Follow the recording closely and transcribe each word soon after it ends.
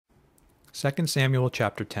2 Samuel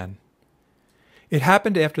chapter 10. It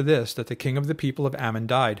happened after this that the king of the people of Ammon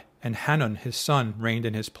died, and Hanun his son reigned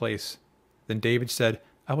in his place. Then David said,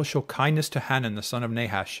 I will show kindness to Hanun the son of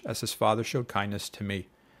Nahash, as his father showed kindness to me.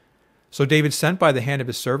 So David sent by the hand of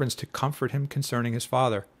his servants to comfort him concerning his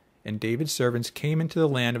father. And David's servants came into the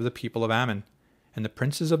land of the people of Ammon. And the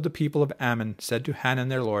princes of the people of Ammon said to Hanun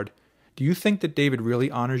their lord, Do you think that David really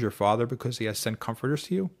honors your father because he has sent comforters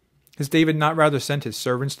to you? Has David not rather sent his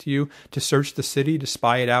servants to you to search the city, to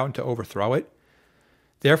spy it out, and to overthrow it?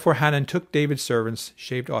 Therefore Hanun took David's servants,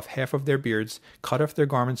 shaved off half of their beards, cut off their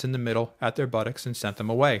garments in the middle at their buttocks, and sent them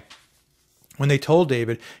away. When they told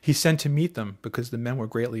David, he sent to meet them, because the men were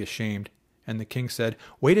greatly ashamed. And the king said,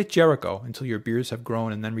 Wait at Jericho until your beards have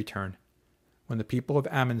grown, and then return. When the people of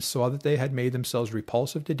Ammon saw that they had made themselves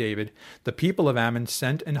repulsive to David, the people of Ammon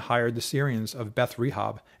sent and hired the Syrians of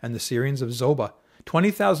Beth-rehob and the Syrians of Zobah,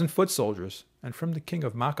 20,000 foot soldiers, and from the king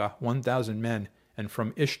of Makkah 1,000 men, and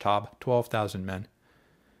from Ishtab 12,000 men.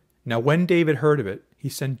 Now when David heard of it, he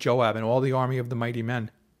sent Joab and all the army of the mighty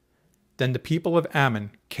men. Then the people of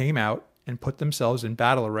Ammon came out and put themselves in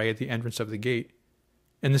battle array at the entrance of the gate.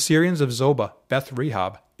 And the Syrians of Zobah,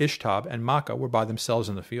 Beth-rehob, Ishtab, and Makkah were by themselves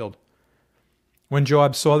in the field. When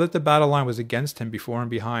Joab saw that the battle line was against him before and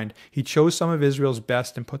behind, he chose some of Israel's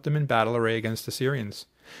best and put them in battle array against the Syrians.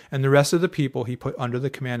 And the rest of the people he put under the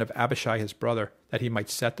command of Abishai his brother, that he might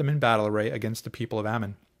set them in battle array against the people of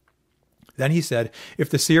Ammon. Then he said, If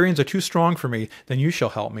the Syrians are too strong for me, then you shall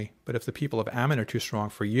help me. But if the people of Ammon are too strong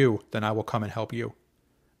for you, then I will come and help you.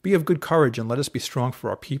 Be of good courage, and let us be strong for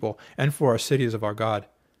our people and for our cities of our God.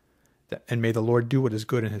 And may the Lord do what is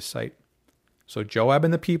good in his sight. So Joab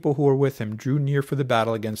and the people who were with him drew near for the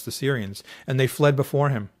battle against the Syrians, and they fled before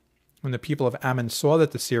him. When the people of Ammon saw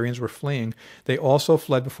that the Syrians were fleeing, they also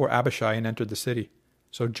fled before Abishai and entered the city.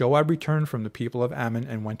 So Joab returned from the people of Ammon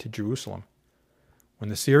and went to Jerusalem. When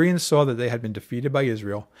the Syrians saw that they had been defeated by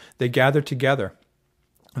Israel, they gathered together.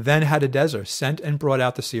 Then Hadadezer sent and brought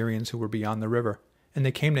out the Syrians who were beyond the river. And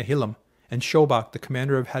they came to Hilam, and Shobach, the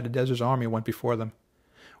commander of Hadadezer's army, went before them.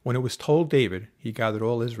 When it was told David, he gathered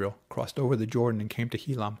all Israel, crossed over the Jordan, and came to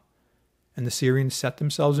Hilam. And the Syrians set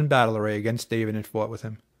themselves in battle array against David and fought with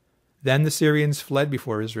him. Then the Syrians fled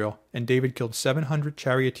before Israel, and David killed 700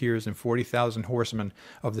 charioteers and 40,000 horsemen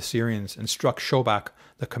of the Syrians, and struck Shobach,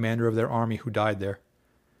 the commander of their army, who died there.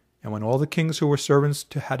 And when all the kings who were servants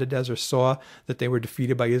to Hadadezer saw that they were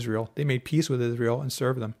defeated by Israel, they made peace with Israel and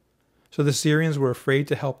served them. So the Syrians were afraid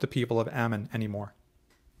to help the people of Ammon any more.